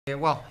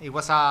Well, it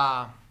was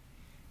a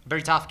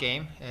very tough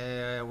game.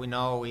 We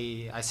know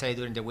I say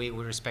during the week,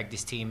 we respect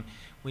this team.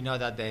 We know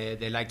that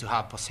they like to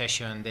have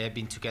possession. They've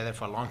been together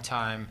for a long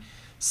time.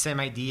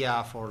 Same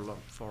idea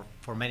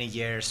for many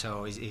years.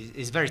 So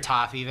it's very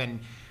tough.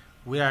 Even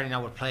we are in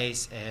our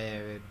place,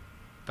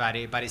 but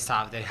it's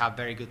tough. They have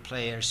very good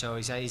players. So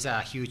it's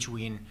a huge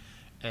win.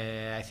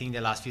 I think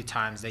the last few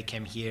times they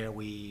came here,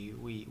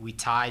 we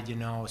tied.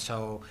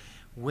 So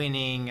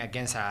winning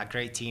against a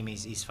great team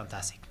is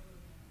fantastic.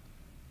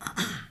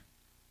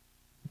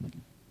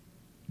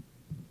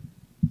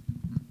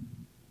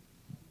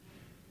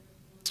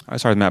 I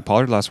started Matt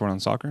Pollard, last word on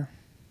soccer.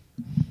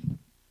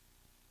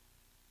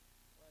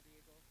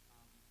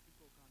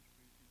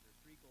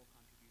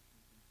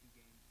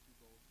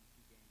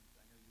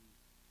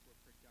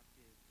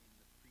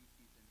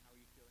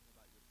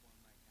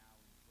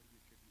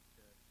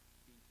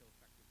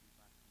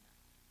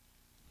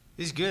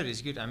 It's good.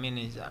 It's good. I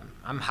mean,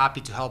 I'm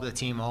happy to help the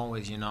team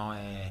always.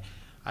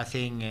 I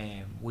think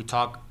we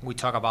talk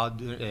about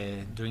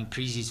during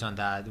preseason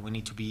that we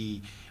need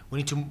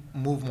to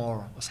move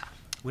more.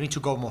 We need to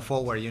go more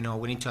forward.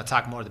 We need to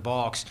attack more the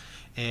box.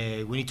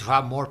 We need to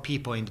have more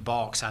people in the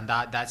box, and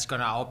that's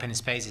gonna open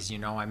spaces.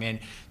 I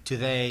mean,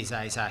 today is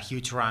a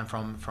huge run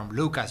from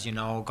Lucas.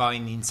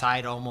 Going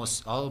inside,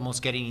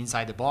 almost getting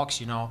inside the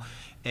box.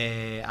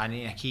 And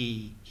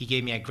he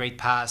gave me a great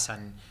pass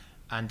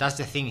and that's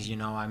the things.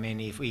 I mean,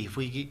 if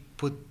we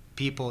put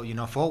people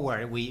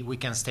forward, we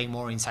can stay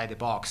more inside the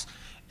box.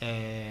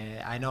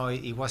 I know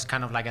it was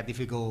kind of like a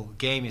difficult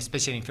game,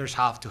 especially in first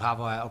half, to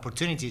have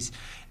opportunities,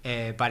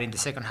 but in the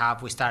second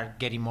half we start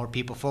getting more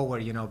people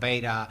forward.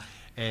 Beta,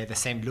 the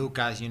same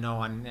Lucas,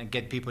 and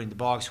get people in the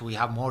box. We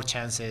have more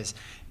chances.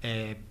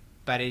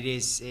 But it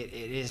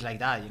is like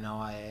that.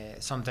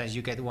 Sometimes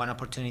you get one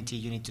opportunity,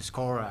 you need to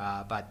score,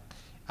 but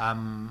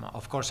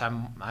of course,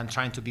 I'm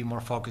trying to be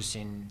more focused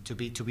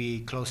to be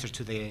closer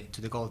to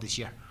the goal this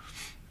year.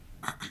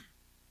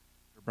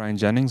 Brian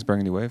Jennings,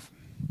 Burgundy Wave.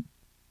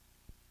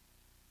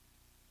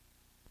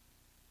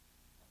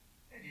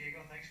 Hey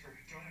Diego, thanks for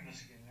joining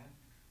us again, man.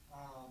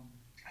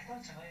 I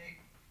thought tonight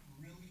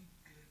really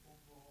good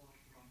overall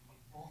effort on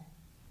football,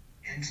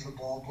 into the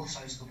ball, both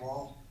sides of the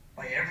ball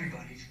by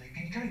everybody tonight.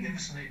 Can you kind of give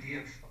us an idea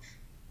of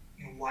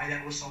why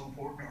that was so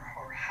important,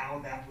 or how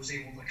that was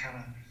able to kind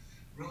of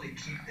really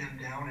keep them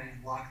down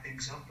and lock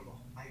things up for the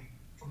whole night,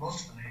 for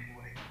most of the night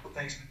anyway?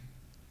 Thanks, man.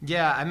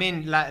 Yeah, I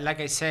mean, like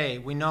I say,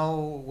 we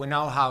know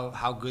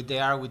how good they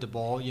are with the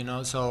ball.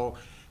 So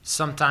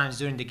sometimes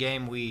during the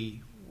game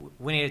we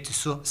needed to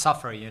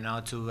suffer.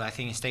 To, I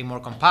think, stay more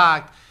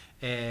compact.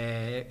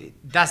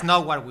 That's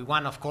not what we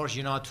want, of course.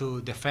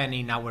 To defend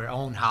in our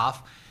own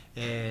half,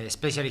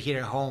 especially here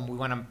at home. We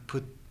want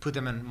to put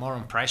them more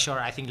on pressure.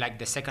 I think like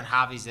the second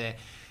half is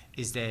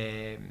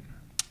the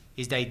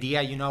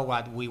idea.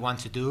 What we want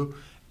to do,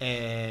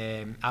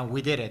 and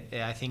we did it.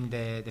 I think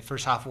the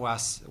first half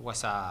was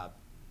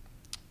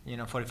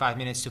 45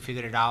 minutes to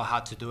figure it out how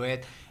to do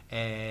it.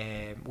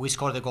 We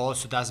scored the goal,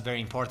 so that's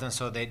very important.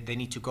 So they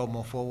need to go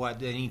more forward.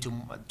 They need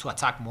to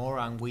attack more,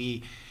 and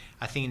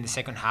I think in the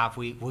second half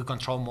we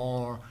control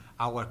more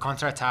our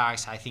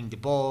counterattacks. I think the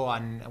ball,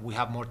 and we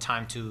have more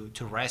time to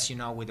rest,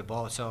 with the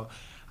ball. So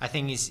I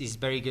think it's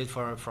very good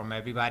from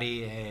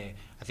everybody.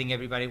 I think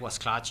everybody was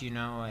clutch.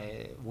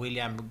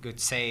 William,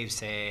 good saves.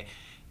 The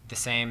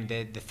same,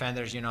 the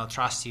defenders,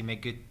 Trusty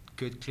make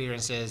good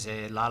clearances.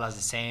 Lala's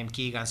the same,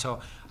 Keegan. So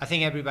I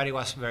think everybody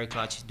was very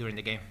clutch during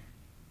the game.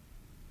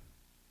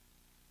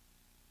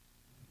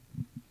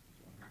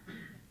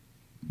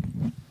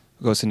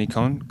 Go to Nick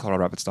Cohn,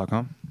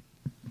 ColoradoRapids.com.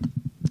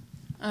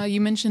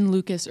 You mentioned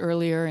Lucas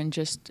earlier and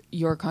just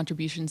your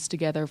contributions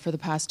together for the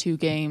past two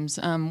games.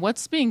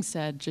 What's being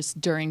said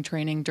just during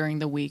training, during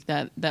the week,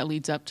 that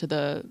leads up to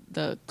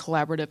the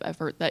collaborative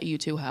effort that you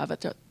two have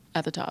at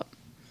the top?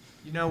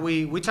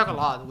 We talk a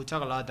lot. We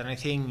talk a lot, and I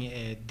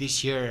think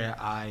this year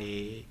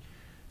I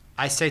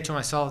say to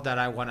myself that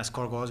I want to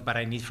score goals, but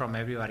I need from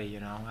everybody.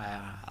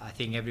 I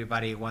think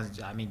everybody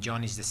wants. I mean,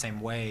 John is the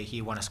same way.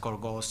 He want to score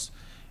goals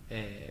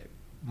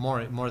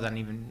more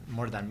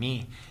than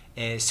me.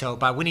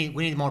 But we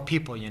need more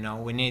people.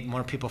 We need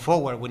more people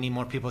forward. We need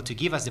more people to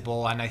give us the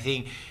ball, and I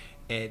think.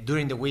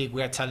 During the week,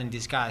 we are telling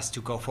these guys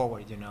to go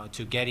forward,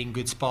 to get in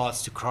good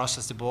spots, to cross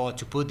us the ball,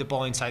 to put the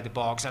ball inside the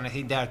box, and I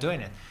think they are doing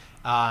it.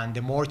 And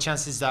the more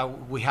chances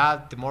that we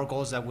have, the more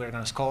goals that we're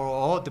going to score,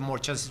 or the more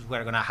chances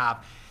we're going to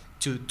have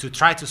to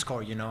try to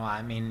score.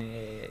 I mean,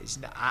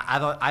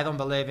 I don't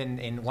believe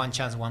in one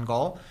chance, one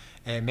goal.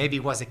 Maybe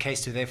it was the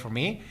case today for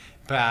me,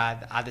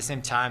 but at the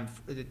same time,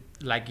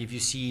 like if you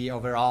see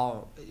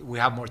overall, we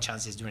have more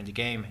chances during the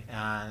game,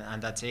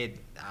 and that's it.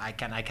 I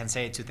can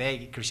say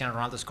today, Cristiano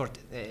Ronaldo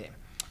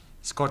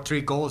scored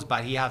 3 goals,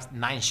 but he has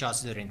 9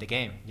 shots during the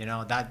game.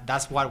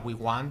 That's what we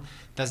want.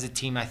 That's the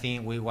team I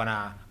think we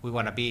wanna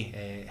be,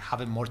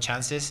 having more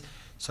chances.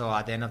 So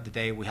at the end of the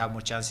day, we have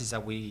more chances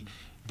that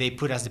they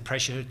put us the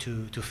pressure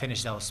to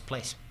finish those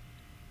plays.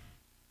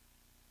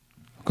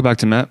 Go back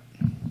to Matt.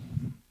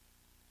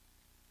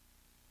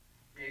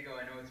 Diego,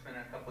 I know it's been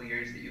a couple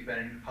years that you've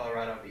been in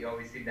Colorado, but you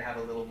always seem to have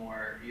a little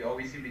more. You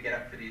always seem to get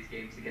up for these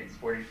games against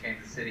Sporting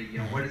Kansas City. You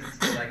know, what is it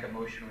still like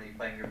emotionally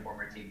playing your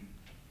former team?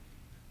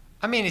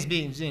 I mean, it's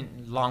been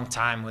a long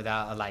time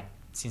without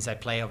since I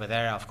play over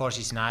there. Of course,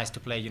 it's nice to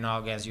play,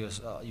 against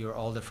your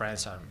older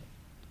friends and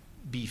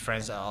be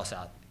friends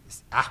also.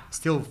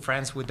 Still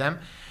friends with them,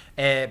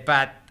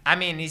 but I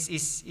mean,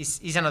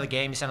 it's another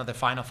game. It's another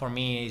final for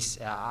me.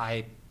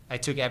 I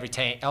took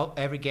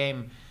every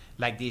game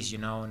like this,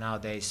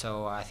 nowadays.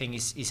 So I think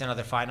it's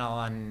another final,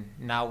 and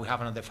now we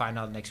have another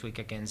final next week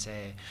against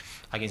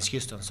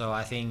Houston. So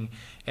I think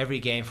every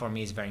game for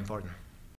me is very important.